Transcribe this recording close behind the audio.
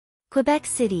Quebec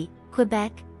City,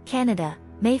 Quebec, Canada,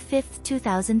 May 5,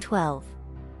 2012.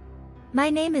 My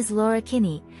name is Laura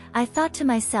Kinney, I thought to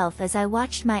myself as I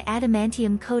watched my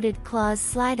adamantium-coated claws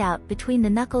slide out between the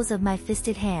knuckles of my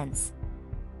fisted hands.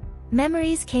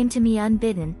 Memories came to me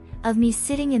unbidden, of me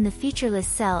sitting in the featureless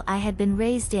cell I had been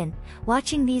raised in,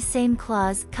 watching these same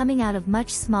claws coming out of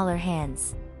much smaller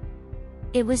hands.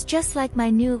 It was just like my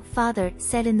new father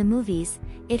said in the movies,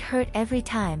 it hurt every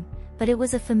time, but it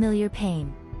was a familiar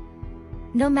pain.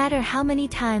 No matter how many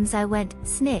times I went,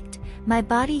 snicked, my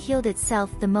body healed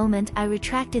itself the moment I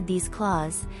retracted these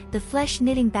claws, the flesh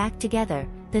knitting back together,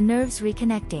 the nerves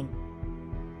reconnecting.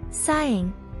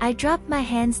 Sighing, I dropped my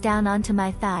hands down onto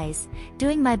my thighs,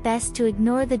 doing my best to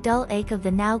ignore the dull ache of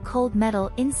the now cold metal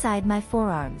inside my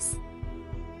forearms.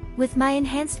 With my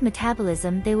enhanced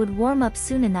metabolism they would warm up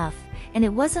soon enough, and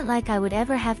it wasn't like I would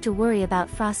ever have to worry about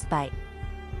frostbite.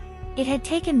 It had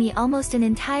taken me almost an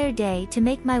entire day to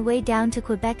make my way down to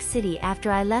Quebec City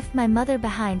after I left my mother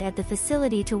behind at the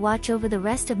facility to watch over the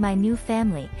rest of my new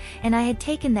family, and I had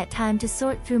taken that time to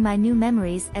sort through my new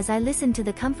memories as I listened to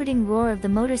the comforting roar of the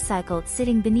motorcycle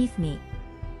sitting beneath me.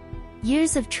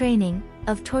 Years of training,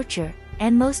 of torture,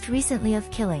 and most recently of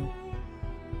killing.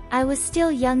 I was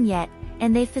still young yet,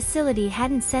 and the facility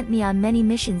hadn't sent me on many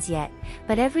missions yet,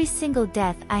 but every single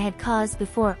death I had caused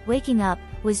before waking up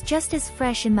was just as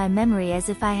fresh in my memory as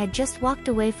if I had just walked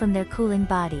away from their cooling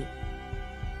body.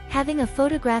 Having a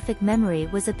photographic memory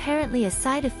was apparently a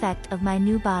side effect of my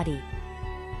new body.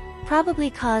 Probably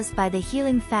caused by the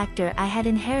healing factor I had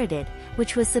inherited,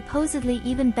 which was supposedly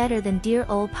even better than dear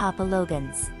old Papa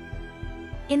Logan's.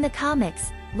 In the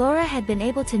comics, Laura had been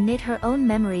able to knit her own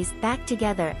memories back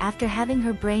together after having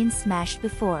her brain smashed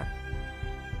before.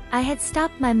 I had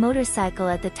stopped my motorcycle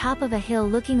at the top of a hill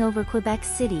looking over Quebec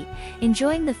City,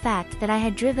 enjoying the fact that I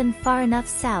had driven far enough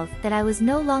south that I was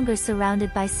no longer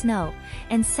surrounded by snow,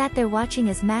 and sat there watching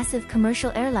as massive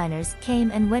commercial airliners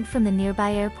came and went from the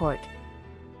nearby airport.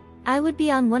 I would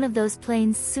be on one of those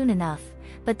planes soon enough,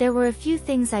 but there were a few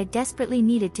things I desperately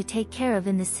needed to take care of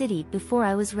in the city before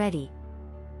I was ready.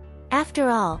 After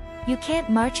all, you can't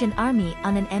march an army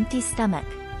on an empty stomach.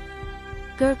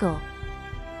 Gurgle.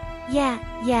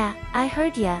 Yeah, I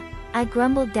heard ya, I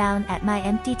grumbled down at my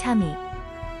empty tummy.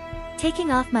 Taking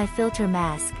off my filter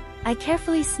mask, I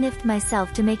carefully sniffed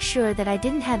myself to make sure that I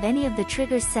didn't have any of the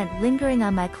trigger scent lingering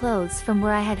on my clothes from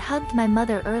where I had hugged my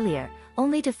mother earlier,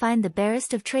 only to find the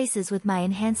barest of traces with my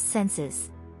enhanced senses.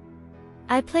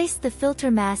 I placed the filter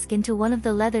mask into one of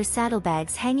the leather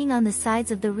saddlebags hanging on the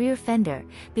sides of the rear fender,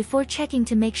 before checking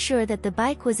to make sure that the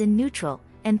bike was in neutral,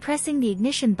 and pressing the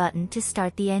ignition button to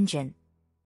start the engine.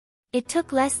 It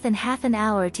took less than half an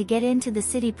hour to get into the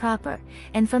city proper,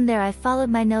 and from there I followed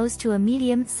my nose to a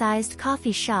medium-sized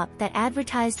coffee shop that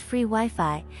advertised free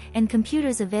Wi-Fi, and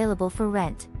computers available for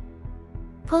rent.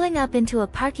 Pulling up into a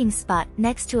parking spot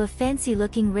next to a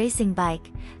fancy-looking racing bike,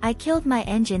 I killed my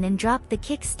engine and dropped the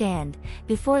kickstand,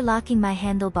 before locking my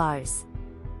handlebars.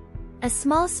 A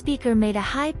small speaker made a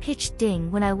high-pitched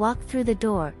ding when I walked through the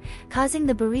door, causing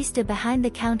the barista behind the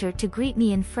counter to greet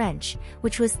me in French,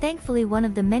 which was thankfully one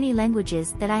of the many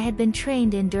languages that I had been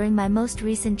trained in during my most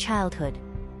recent childhood.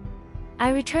 I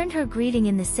returned her greeting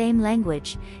in the same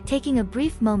language, taking a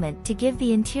brief moment to give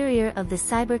the interior of the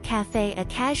cyber cafe a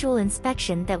casual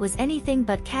inspection that was anything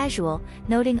but casual,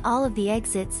 noting all of the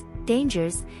exits,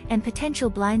 dangers, and potential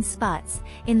blind spots,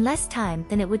 in less time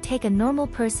than it would take a normal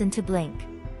person to blink.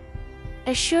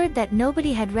 Assured that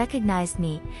nobody had recognized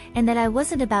me, and that I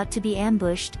wasn't about to be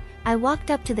ambushed, I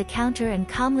walked up to the counter and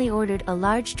calmly ordered a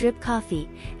large drip coffee,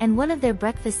 and one of their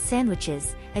breakfast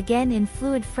sandwiches, again in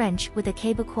fluid French with a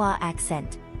Quebecois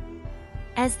accent.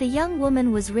 As the young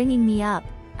woman was ringing me up,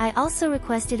 I also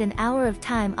requested an hour of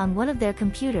time on one of their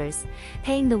computers,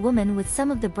 paying the woman with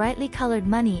some of the brightly colored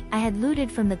money I had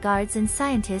looted from the guards and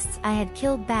scientists I had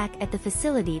killed back at the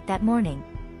facility that morning.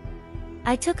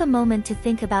 I took a moment to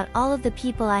think about all of the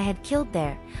people I had killed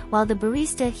there, while the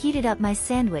barista heated up my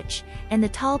sandwich, and the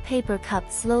tall paper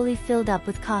cup slowly filled up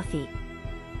with coffee.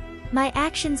 My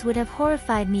actions would have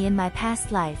horrified me in my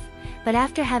past life, but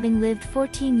after having lived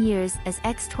 14 years as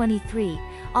X-23,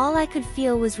 all I could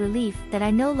feel was relief that I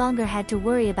no longer had to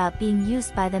worry about being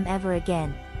used by them ever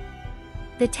again.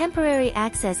 The temporary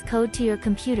access code to your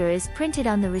computer is printed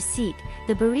on the receipt,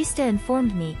 the barista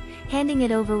informed me, handing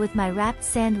it over with my wrapped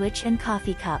sandwich and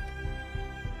coffee cup.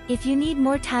 If you need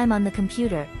more time on the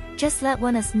computer, just let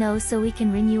us know so we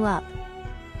can ring you up.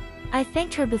 I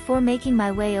thanked her before making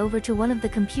my way over to one of the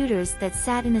computers that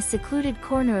sat in a secluded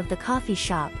corner of the coffee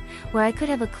shop, where I could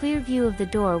have a clear view of the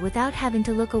door without having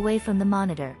to look away from the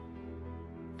monitor.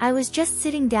 I was just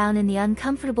sitting down in the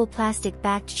uncomfortable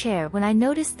plastic-backed chair when I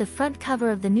noticed the front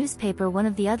cover of the newspaper one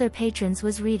of the other patrons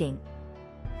was reading.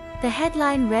 The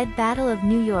headline read Battle of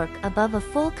New York above a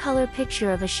full-color picture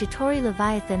of a Shitori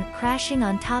Leviathan crashing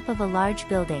on top of a large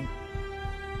building.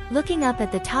 Looking up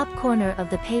at the top corner of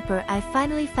the paper, I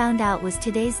finally found out was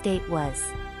today's date was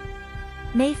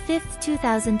May 5,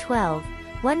 2012,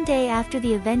 one day after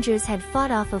the Avengers had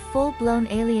fought off a full-blown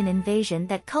alien invasion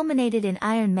that culminated in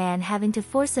Iron Man having to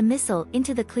force a missile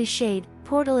into the cliched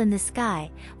portal in the sky,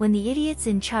 when the idiots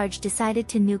in charge decided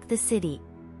to nuke the city.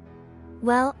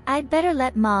 Well, I'd better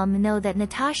let Mom know that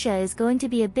Natasha is going to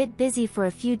be a bit busy for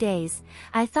a few days,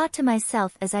 I thought to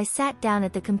myself as I sat down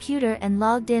at the computer and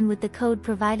logged in with the code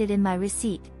provided in my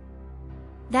receipt.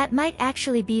 That might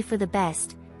actually be for the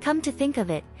best, come to think of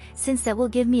it, since that will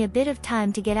give me a bit of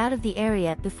time to get out of the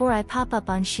area before I pop up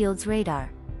on S.H.I.E.L.D.'s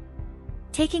radar.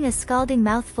 Taking a scalding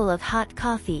mouthful of hot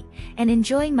coffee, and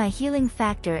enjoying my healing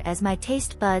factor as my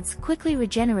taste buds quickly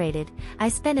regenerated, I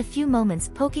spent a few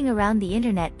moments poking around the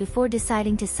internet before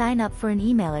deciding to sign up for an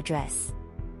email address.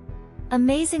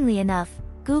 Amazingly enough,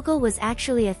 Google was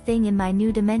actually a thing in my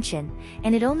new dimension,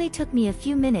 and it only took me a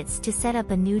few minutes to set up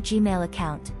a new Gmail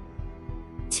account.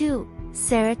 To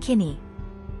Sarah Kinney.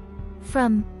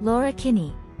 From Laura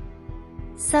Kinney.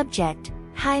 Subject: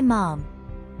 Hi Mom.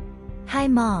 Hi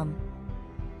Mom.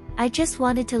 I just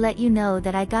wanted to let you know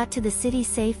that I got to the city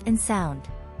safe and sound.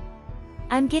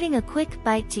 I'm getting a quick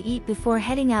bite to eat before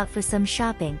heading out for some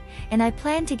shopping, and I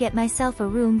plan to get myself a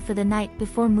room for the night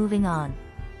before moving on.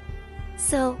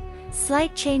 So,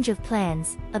 slight change of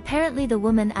plans, apparently the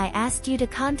woman I asked you to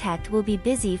contact will be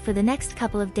busy for the next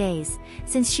couple of days,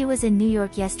 since she was in New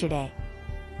York yesterday.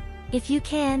 If you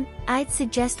can, I'd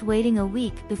suggest waiting a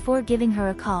week before giving her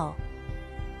a call.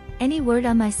 Any word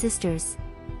on my sisters?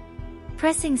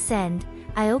 Pressing send,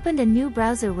 I opened a new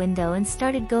browser window and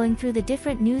started going through the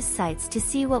different news sites to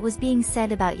see what was being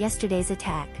said about yesterday's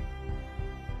attack.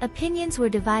 Opinions were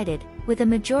divided, with a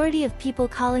majority of people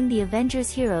calling the Avengers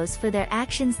heroes for their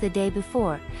actions the day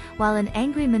before, while an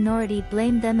angry minority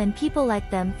blamed them and people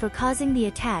like them for causing the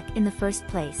attack in the first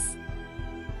place.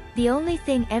 The only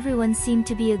thing everyone seemed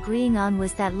to be agreeing on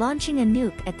was that launching a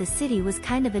nuke at the city was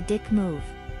kind of a dick move.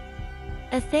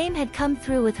 Athame had come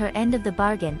through with her end of the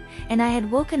bargain, and I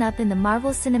had woken up in the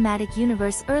Marvel Cinematic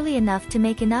Universe early enough to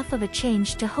make enough of a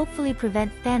change to hopefully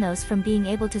prevent Thanos from being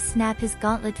able to snap his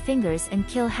gauntlet fingers and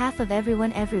kill half of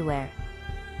everyone everywhere.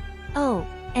 Oh,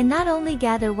 and not only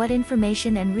gather what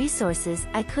information and resources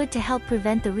I could to help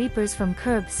prevent the Reapers from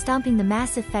curb stomping the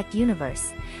Mass Effect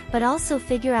universe, but also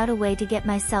figure out a way to get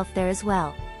myself there as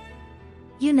well.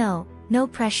 You know, no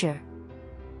pressure.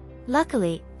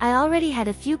 Luckily, I already had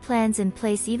a few plans in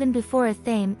place even before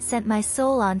Athame sent my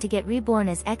soul on to get reborn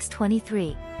as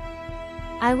X-23.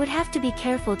 I would have to be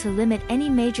careful to limit any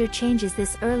major changes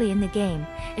this early in the game,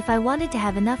 if I wanted to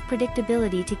have enough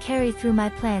predictability to carry through my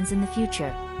plans in the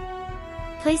future.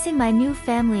 Placing my new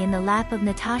family in the lap of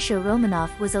Natasha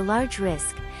Romanoff was a large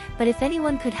risk, but if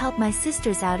anyone could help my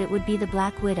sisters out it would be the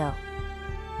Black Widow.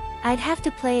 I'd have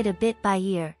to play it a bit by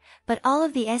ear, but all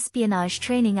of the espionage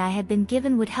training I had been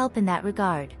given would help in that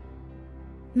regard.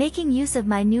 Making use of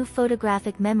my new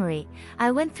photographic memory,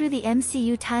 I went through the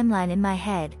MCU timeline in my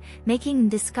head, making and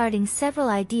discarding several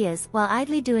ideas while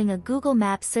idly doing a Google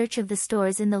Map search of the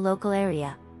stores in the local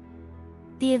area.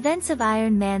 The events of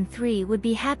Iron Man 3 would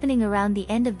be happening around the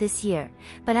end of this year,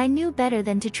 but I knew better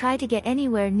than to try to get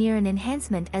anywhere near an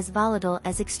enhancement as volatile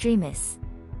as Extremis.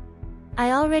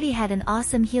 I already had an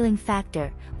awesome healing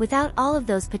factor, without all of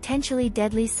those potentially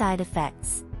deadly side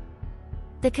effects.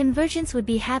 The convergence would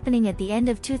be happening at the end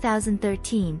of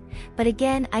 2013, but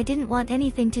again I didn't want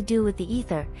anything to do with the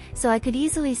ether, so I could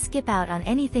easily skip out on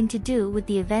anything to do with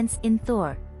the events in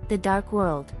Thor: The Dark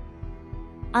World.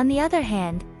 On the other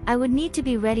hand, I would need to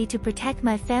be ready to protect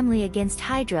my family against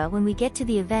Hydra when we get to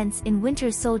the events in Winter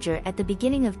Soldier at the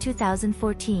beginning of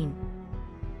 2014.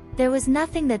 There was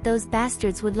nothing that those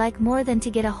bastards would like more than to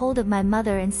get a hold of my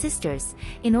mother and sisters,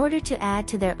 in order to add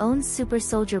to their own super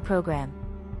soldier program.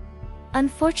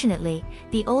 Unfortunately,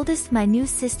 the oldest my new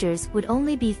sisters would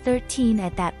only be 13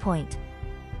 at that point.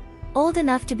 Old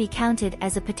enough to be counted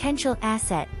as a potential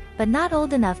asset, but not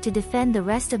old enough to defend the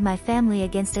rest of my family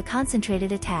against a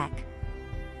concentrated attack.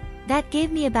 That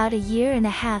gave me about a year and a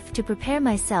half to prepare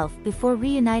myself before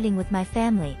reuniting with my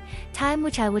family, time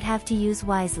which I would have to use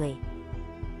wisely.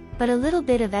 But a little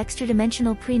bit of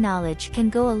extra-dimensional pre-knowledge can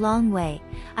go a long way,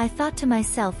 I thought to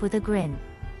myself with a grin.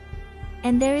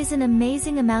 And there is an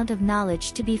amazing amount of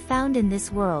knowledge to be found in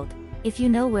this world, if you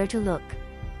know where to look.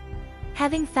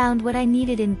 Having found what I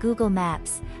needed in Google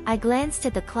Maps, I glanced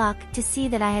at the clock to see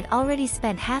that I had already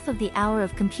spent half of the hour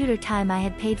of computer time I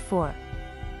had paid for.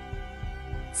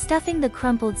 Stuffing the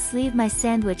crumpled sleeve my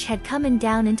sandwich had come in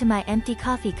down into my empty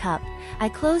coffee cup, I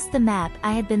closed the map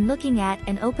I had been looking at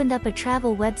and opened up a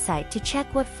travel website to check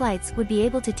what flights would be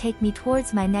able to take me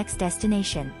towards my next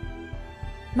destination.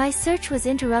 My search was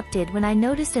interrupted when I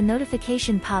noticed a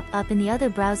notification pop up in the other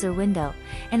browser window,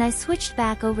 and I switched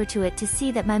back over to it to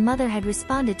see that my mother had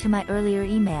responded to my earlier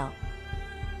email.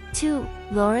 To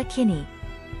Laura Kinney.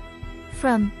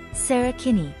 From Sarah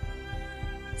Kinney.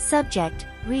 Subject,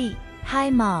 Hi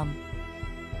Mom.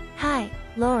 Hi,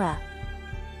 Laura.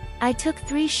 I took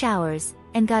 3 showers,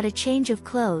 and got a change of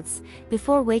clothes,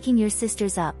 before waking your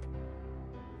sisters up.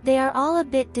 They are all a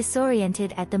bit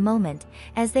disoriented at the moment,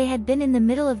 as they had been in the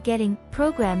middle of getting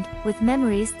programmed with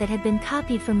memories that had been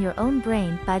copied from your own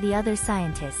brain by the other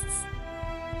scientists.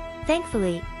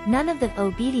 Thankfully, none of the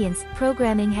obedience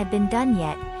programming had been done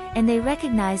yet, and they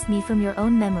recognized me from your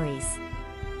own memories.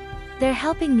 They're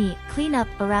helping me clean up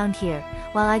around here,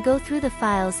 while I go through the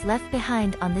files left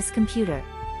behind on this computer.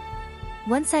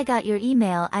 Once I got your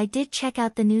email, I did check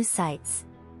out the news sites.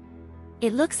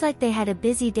 It looks like they had a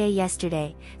busy day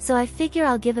yesterday, so I figure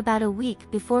I'll give about a week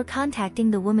before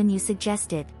contacting the woman you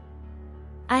suggested.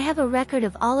 I have a record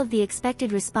of all of the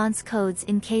expected response codes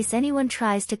in case anyone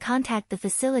tries to contact the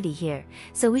facility here,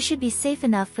 so we should be safe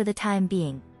enough for the time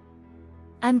being.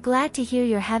 I'm glad to hear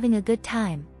you're having a good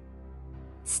time.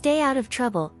 Stay out of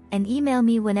trouble, and email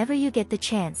me whenever you get the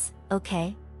chance,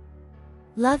 okay?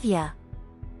 Love ya.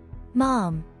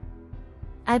 Mom.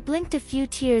 I blinked a few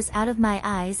tears out of my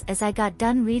eyes as I got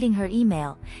done reading her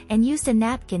email, and used a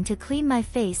napkin to clean my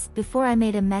face before I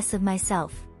made a mess of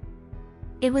myself.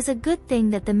 It was a good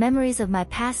thing that the memories of my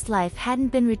past life hadn't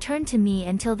been returned to me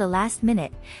until the last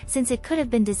minute, since it could have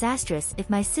been disastrous if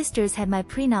my sisters had my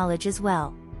pre-knowledge as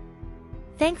well.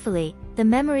 Thankfully, the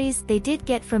memories they did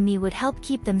get from me would help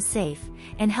keep them safe,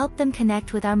 and help them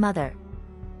connect with our mother.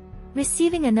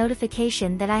 Receiving a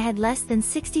notification that I had less than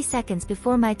 60 seconds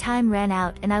before my time ran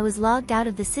out and I was logged out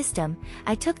of the system,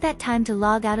 I took that time to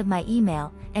log out of my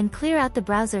email, and clear out the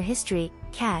browser history,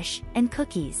 cache, and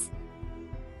cookies.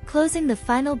 Closing the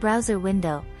final browser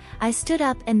window, I stood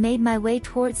up and made my way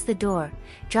towards the door,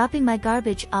 dropping my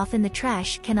garbage off in the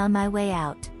trash can on my way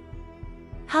out.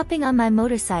 Hopping on my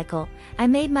motorcycle, I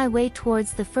made my way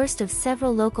towards the first of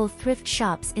several local thrift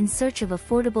shops in search of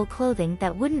affordable clothing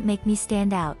that wouldn't make me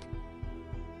stand out.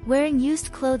 Wearing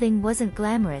used clothing wasn't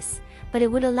glamorous, but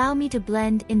it would allow me to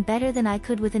blend in better than I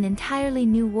could with an entirely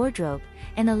new wardrobe,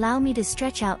 and allow me to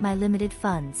stretch out my limited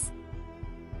funds.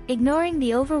 Ignoring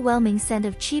the overwhelming scent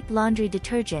of cheap laundry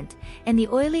detergent, and the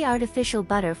oily artificial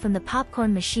butter from the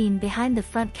popcorn machine behind the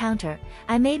front counter,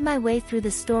 I made my way through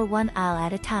the store one aisle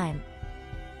at a time.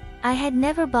 I had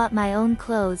never bought my own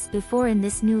clothes before in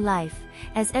this new life,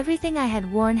 as everything I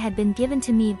had worn had been given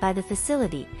to me by the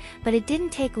facility, but it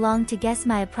didn't take long to guess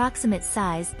my approximate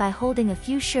size by holding a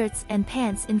few shirts and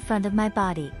pants in front of my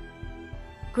body.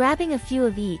 Grabbing a few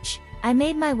of each, I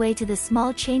made my way to the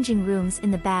small changing rooms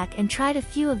in the back and tried a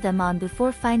few of them on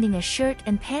before finding a shirt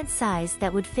and pant size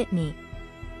that would fit me.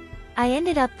 I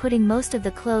ended up putting most of the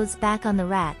clothes back on the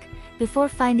rack, before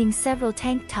finding several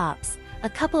tank tops, a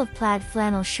couple of plaid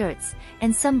flannel shirts,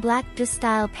 and some black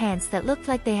dress-style pants that looked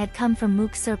like they had come from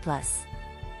Mook surplus.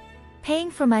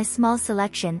 Paying for my small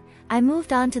selection, I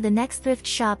moved on to the next thrift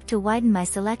shop to widen my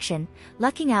selection,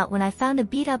 lucking out when I found a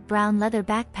beat-up brown leather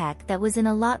backpack that was in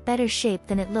a lot better shape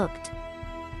than it looked.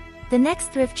 The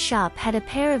next thrift shop had a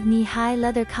pair of knee-high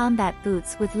leather combat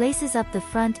boots with laces up the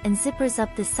front and zippers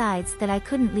up the sides that I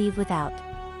couldn't leave without.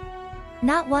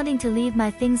 Not wanting to leave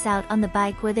my things out on the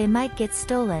bike where they might get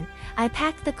stolen, I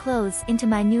packed the clothes into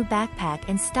my new backpack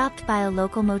and stopped by a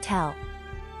local motel.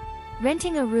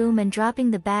 Renting a room and dropping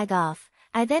the bag off,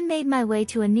 I then made my way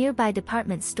to a nearby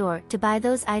department store to buy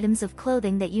those items of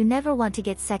clothing that you never want to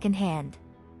get second-hand.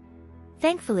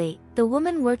 Thankfully, the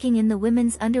woman working in the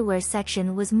women's underwear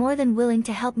section was more than willing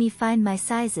to help me find my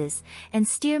sizes, and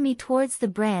steer me towards the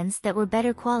brands that were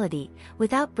better quality,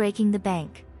 without breaking the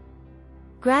bank.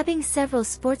 Grabbing several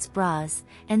sports bras,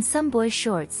 and some boy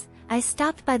shorts, I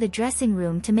stopped by the dressing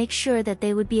room to make sure that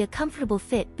they would be a comfortable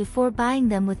fit before buying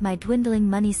them with my dwindling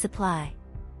money supply.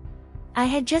 I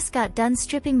had just got done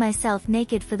stripping myself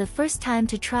naked for the first time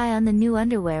to try on the new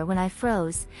underwear when I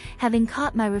froze, having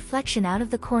caught my reflection out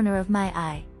of the corner of my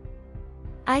eye.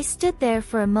 I stood there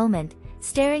for a moment,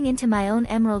 staring into my own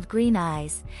emerald green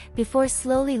eyes, before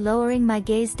slowly lowering my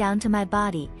gaze down to my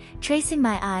body, tracing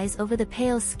my eyes over the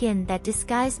pale skin that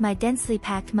disguised my densely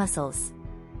packed muscles.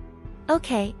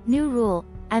 Okay, new rule,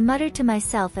 I muttered to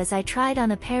myself as I tried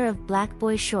on a pair of black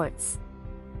boy shorts.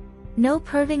 No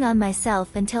perving on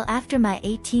myself until after my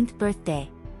 18th birthday.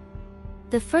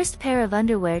 The first pair of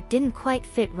underwear didn't quite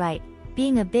fit right,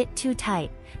 being a bit too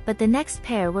tight, but the next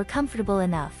pair were comfortable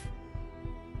enough.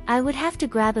 I would have to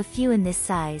grab a few in this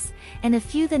size, and a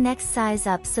few the next size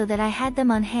up so that I had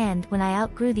them on hand when I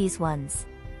outgrew these ones.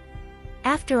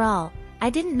 After all, I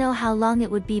didn't know how long it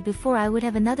would be before I would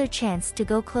have another chance to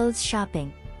go clothes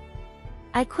shopping.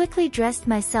 I quickly dressed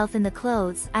myself in the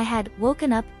clothes I had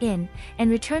woken up in,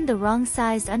 and returned the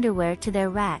wrong-sized underwear to their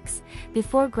racks,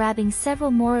 before grabbing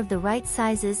several more of the right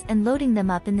sizes and loading them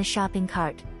up in the shopping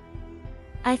cart.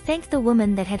 I thanked the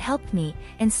woman that had helped me,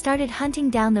 and started hunting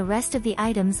down the rest of the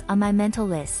items on my mental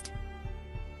list.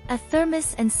 A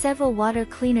thermos and several water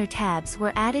cleaner tabs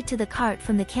were added to the cart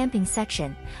from the camping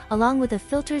section, along with a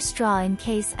filter straw in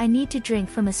case I need to drink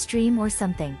from a stream or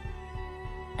something.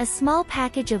 A small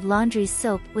package of laundry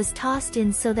soap was tossed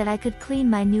in so that I could clean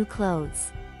my new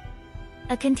clothes.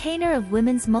 A container of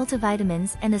women's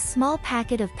multivitamins and a small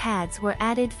packet of pads were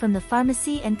added from the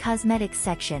pharmacy and cosmetics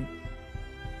section.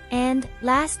 And,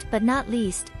 last but not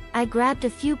least, I grabbed a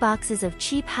few boxes of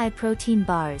cheap high-protein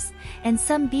bars, and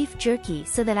some beef jerky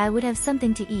so that I would have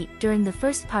something to eat during the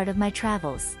first part of my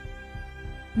travels.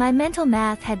 My mental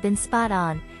math had been spot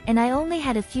on, and I only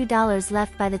had a few dollars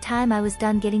left by the time I was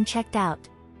done getting checked out.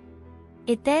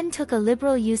 It then took a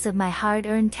liberal use of my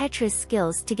hard-earned Tetris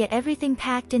skills to get everything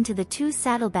packed into the 2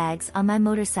 saddlebags on my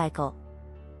motorcycle.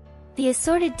 The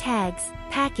assorted tags,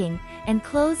 packing, and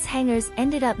clothes hangers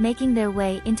ended up making their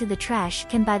way into the trash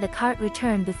can by the cart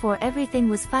return before everything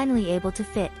was finally able to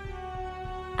fit.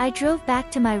 I drove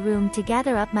back to my room to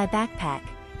gather up my backpack,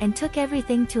 and took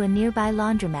everything to a nearby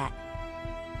laundromat.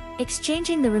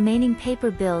 Exchanging the remaining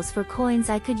paper bills for coins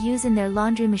I could use in their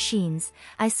laundry machines,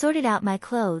 I sorted out my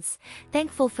clothes,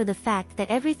 thankful for the fact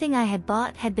that everything I had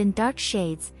bought had been dark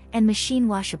shades, and machine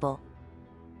washable.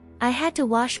 I had to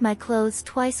wash my clothes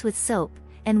twice with soap,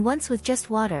 and once with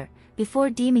just water, before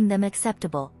deeming them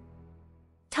acceptable.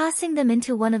 Tossing them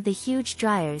into one of the huge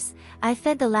dryers, I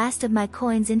fed the last of my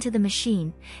coins into the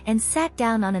machine, and sat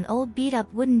down on an old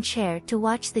beat-up wooden chair to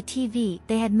watch the TV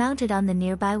they had mounted on the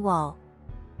nearby wall.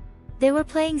 They were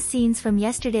playing scenes from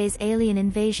yesterday's alien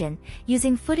invasion,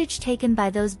 using footage taken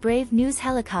by those brave news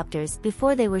helicopters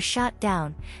before they were shot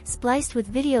down, spliced with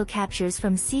video captures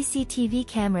from CCTV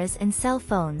cameras and cell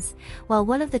phones, while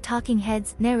one of the talking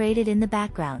heads narrated in the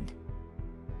background.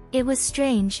 It was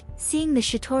strange, seeing the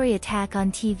Shitori attack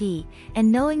on TV,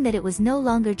 and knowing that it was no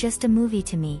longer just a movie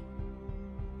to me.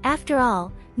 After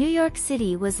all, New York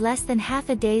City was less than half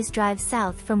a day's drive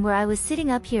south from where I was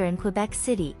sitting up here in Quebec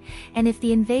City, and if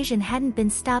the invasion hadn't been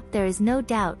stopped there is no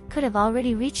doubt could have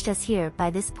already reached us here by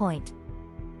this point.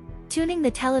 Tuning the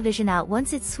television out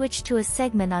once it switched to a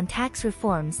segment on tax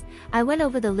reforms, I went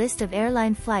over the list of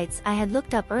airline flights I had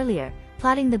looked up earlier,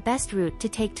 plotting the best route to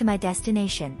take to my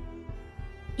destination.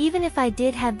 Even if I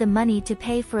did have the money to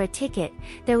pay for a ticket,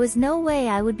 there was no way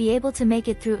I would be able to make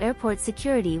it through airport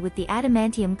security with the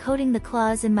adamantium coating the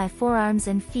claws in my forearms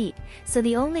and feet, so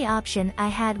the only option I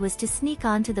had was to sneak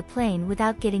onto the plane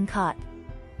without getting caught.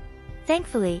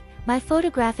 Thankfully, my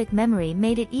photographic memory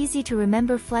made it easy to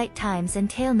remember flight times and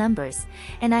tail numbers,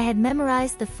 and I had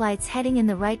memorized the flights heading in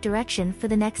the right direction for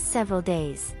the next several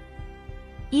days.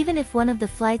 Even if one of the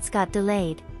flights got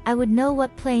delayed, I would know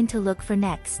what plane to look for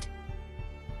next.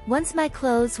 Once my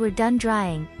clothes were done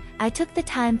drying, I took the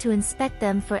time to inspect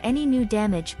them for any new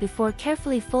damage before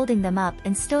carefully folding them up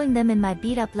and stowing them in my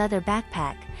beat-up leather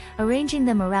backpack, arranging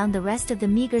them around the rest of the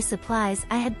meager supplies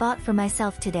I had bought for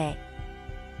myself today.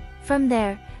 From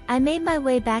there, I made my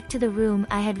way back to the room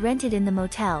I had rented in the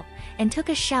motel, and took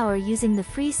a shower using the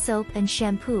free soap and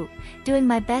shampoo, doing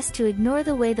my best to ignore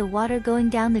the way the water going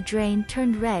down the drain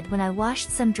turned red when I washed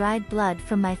some dried blood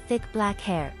from my thick black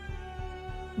hair.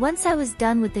 Once I was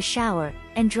done with the shower,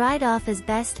 and dried off as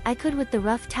best I could with the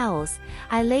rough towels,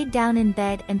 I laid down in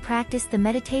bed and practiced the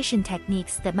meditation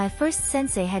techniques that my first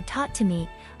sensei had taught to me,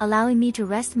 allowing me to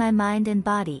rest my mind and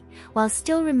body, while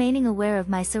still remaining aware of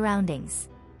my surroundings.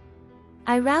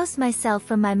 I roused myself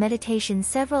from my meditation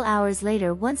several hours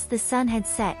later once the sun had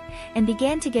set, and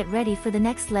began to get ready for the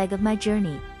next leg of my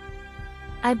journey.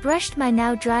 I brushed my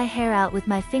now dry hair out with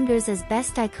my fingers as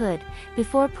best I could,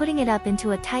 before putting it up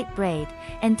into a tight braid,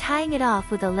 and tying it off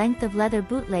with a length of leather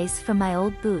bootlace from my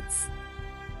old boots.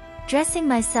 Dressing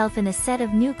myself in a set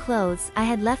of new clothes I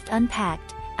had left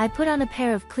unpacked, I put on a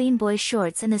pair of clean boy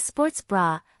shorts and a sports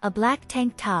bra, a black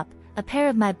tank top, a pair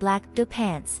of my black do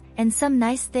pants, and some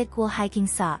nice thick wool hiking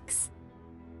socks.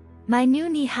 My new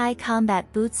knee-high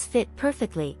combat boots fit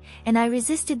perfectly, and I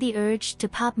resisted the urge to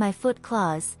pop my foot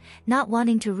claws, not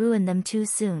wanting to ruin them too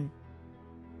soon.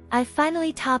 I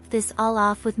finally topped this all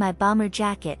off with my bomber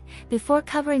jacket, before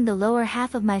covering the lower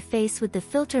half of my face with the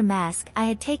filter mask I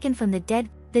had taken from the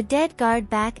dead guard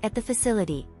back at the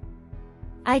facility.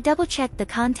 I double-checked the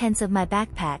contents of my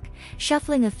backpack,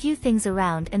 shuffling a few things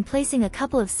around and placing a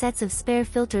couple of sets of spare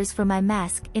filters for my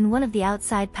mask in one of the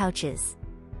outside pouches.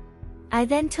 I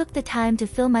then took the time to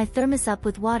fill my thermos up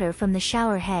with water from the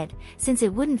shower head, since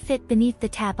it wouldn't fit beneath the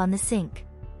tap on the sink.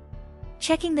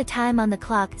 Checking the time on the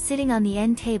clock sitting on the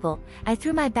end table, I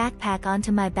threw my backpack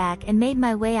onto my back and made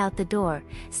my way out the door,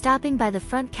 stopping by the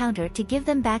front counter to give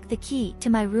them back the key to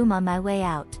my room on my way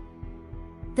out.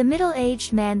 The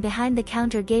middle-aged man behind the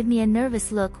counter gave me a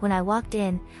nervous look when I walked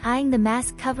in, eyeing the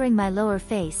mask covering my lower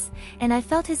face, and I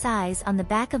felt his eyes on the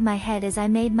back of my head as I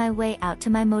made my way out to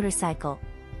my motorcycle.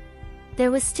 There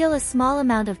was still a small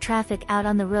amount of traffic out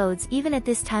on the roads even at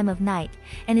this time of night,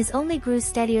 and it only grew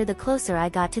steadier the closer I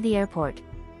got to the airport.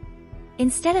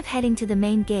 Instead of heading to the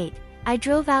main gate, I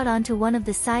drove out onto one of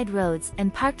the side roads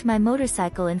and parked my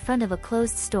motorcycle in front of a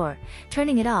closed store,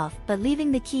 turning it off but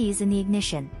leaving the keys in the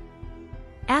ignition.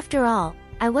 After all,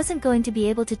 I wasn't going to be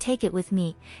able to take it with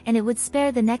me, and it would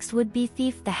spare the next would-be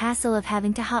thief the hassle of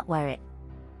having to hotwire it.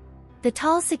 The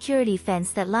tall security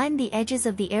fence that lined the edges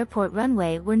of the airport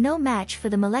runway were no match for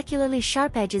the molecularly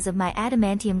sharp edges of my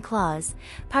adamantium claws,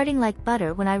 parting like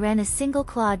butter when I ran a single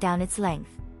claw down its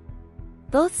length.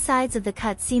 Both sides of the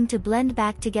cut seemed to blend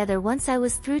back together once I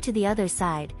was through to the other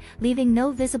side, leaving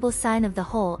no visible sign of the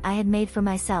hole I had made for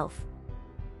myself.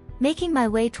 Making my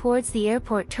way towards the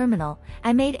airport terminal,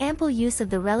 I made ample use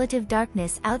of the relative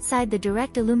darkness outside the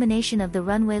direct illumination of the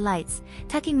runway lights,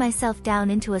 tucking myself down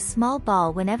into a small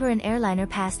ball whenever an airliner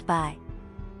passed by.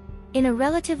 In a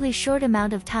relatively short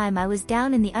amount of time I was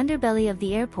down in the underbelly of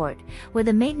the airport, where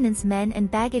the maintenance men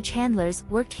and baggage handlers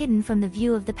worked hidden from the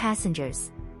view of the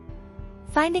passengers.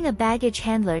 Finding a baggage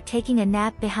handler taking a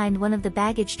nap behind one of the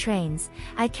baggage trains,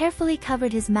 I carefully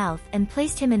covered his mouth and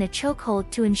placed him in a chokehold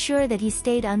to ensure that he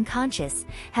stayed unconscious,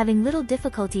 having little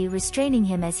difficulty restraining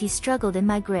him as he struggled in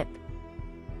my grip.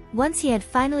 Once he had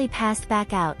finally passed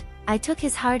back out, I took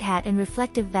his hard hat and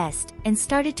reflective vest, and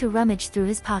started to rummage through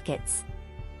his pockets.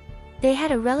 They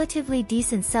had a relatively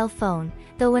decent cell phone,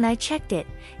 though when I checked it,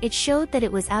 it showed that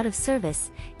it was out of service,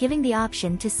 giving the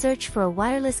option to search for a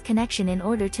wireless connection in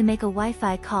order to make a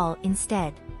Wi-Fi call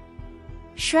instead.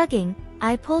 Shrugging,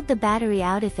 I pulled the battery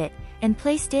out of it, and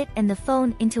placed it and the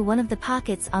phone into one of the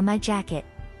pockets on my jacket.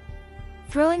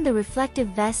 Throwing the reflective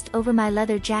vest over my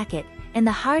leather jacket, and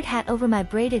the hard hat over my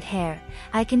braided hair,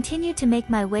 I continued to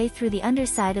make my way through the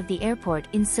underside of the airport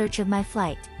in search of my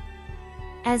flight.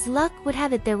 As luck would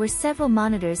have it, there were several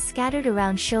monitors scattered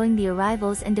around showing the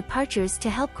arrivals and departures to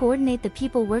help coordinate the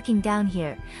people working down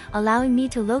here, allowing me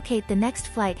to locate the next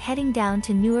flight heading down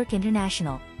to Newark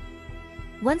International.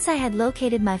 Once I had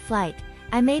located my flight,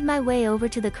 I made my way over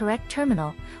to the correct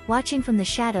terminal, watching from the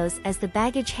shadows as the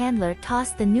baggage handler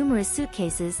tossed the numerous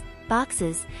suitcases,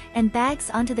 boxes, and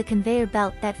bags onto the conveyor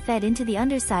belt that fed into the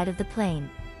underside of the plane.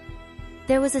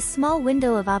 There was a small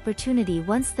window of opportunity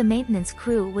once the maintenance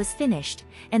crew was finished,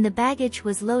 and the baggage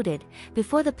was loaded,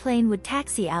 before the plane would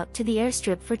taxi out to the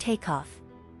airstrip for takeoff.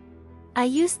 I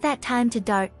used that time to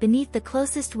dart beneath the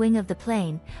closest wing of the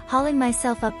plane, hauling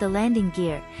myself up the landing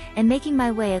gear, and making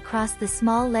my way across the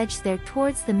small ledge there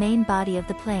towards the main body of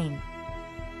the plane.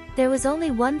 There was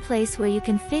only one place where you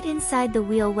can fit inside the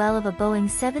wheel well of a Boeing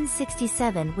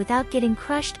 767 without getting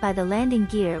crushed by the landing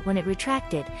gear when it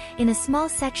retracted, in a small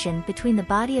section between the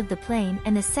body of the plane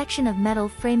and a section of metal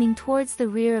framing towards the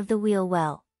rear of the wheel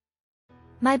well.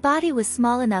 My body was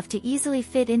small enough to easily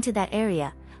fit into that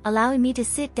area, allowing me to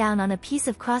sit down on a piece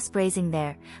of cross-bracing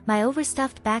there, my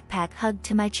overstuffed backpack hugged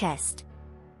to my chest.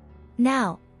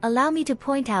 Now, allow me to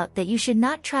point out that you should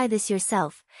not try this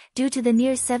yourself, due to the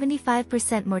near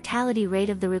 75% mortality rate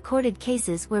of the recorded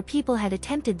cases where people had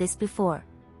attempted this before.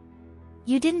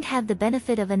 You didn't have the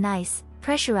benefit of a nice,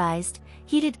 pressurized,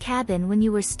 heated cabin when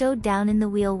you were stowed down in the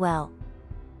wheel well.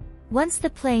 Once the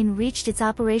plane reached its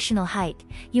operational height,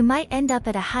 you might end up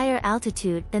at a higher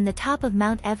altitude than the top of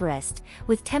Mount Everest,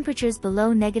 with temperatures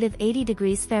below -80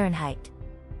 degrees Fahrenheit.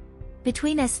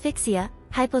 Between asphyxia,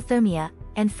 hypothermia,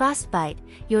 and frostbite,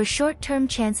 your short-term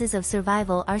chances of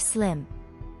survival are slim.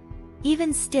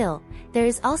 Even still, there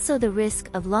is also the risk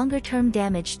of longer-term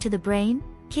damage to the brain,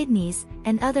 kidneys,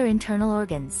 and other internal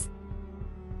organs.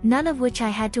 None of which I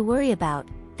had to worry about,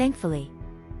 thankfully.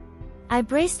 I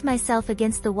braced myself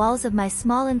against the walls of my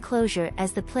small enclosure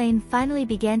as the plane finally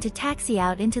began to taxi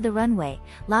out into the runway,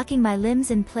 locking my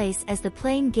limbs in place as the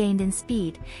plane gained in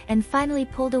speed, and finally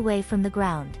pulled away from the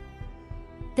ground.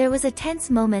 There was a tense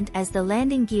moment as the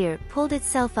landing gear pulled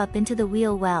itself up into the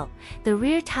wheel well, the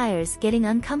rear tires getting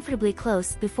uncomfortably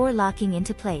close before locking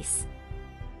into place.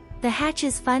 The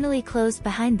hatches finally closed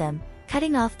behind them,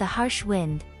 cutting off the harsh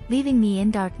wind, leaving me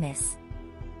in darkness.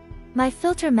 My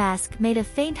filter mask made a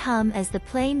faint hum as the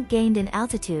plane gained in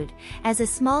altitude, as a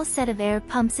small set of air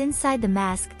pumps inside the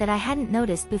mask that I hadn't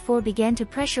noticed before began to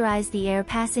pressurize the air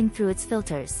passing through its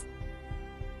filters.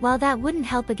 While that wouldn't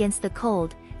help against the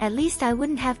cold, at least I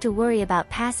wouldn't have to worry about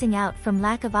passing out from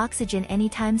lack of oxygen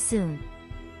anytime soon.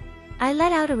 I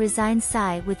let out a resigned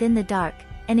sigh within the dark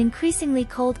and increasingly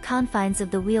cold confines of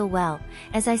the wheel well,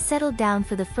 as I settled down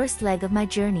for the first leg of my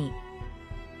journey.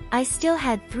 I still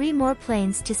had 3 more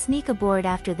planes to sneak aboard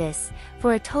after this,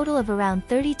 for a total of around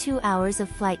 32 hours of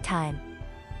flight time.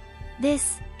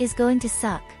 This is going to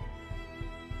suck.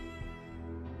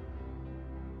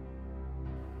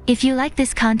 If you like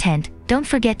this content, don't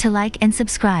forget to like and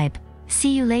subscribe.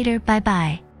 See you later, bye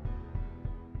bye.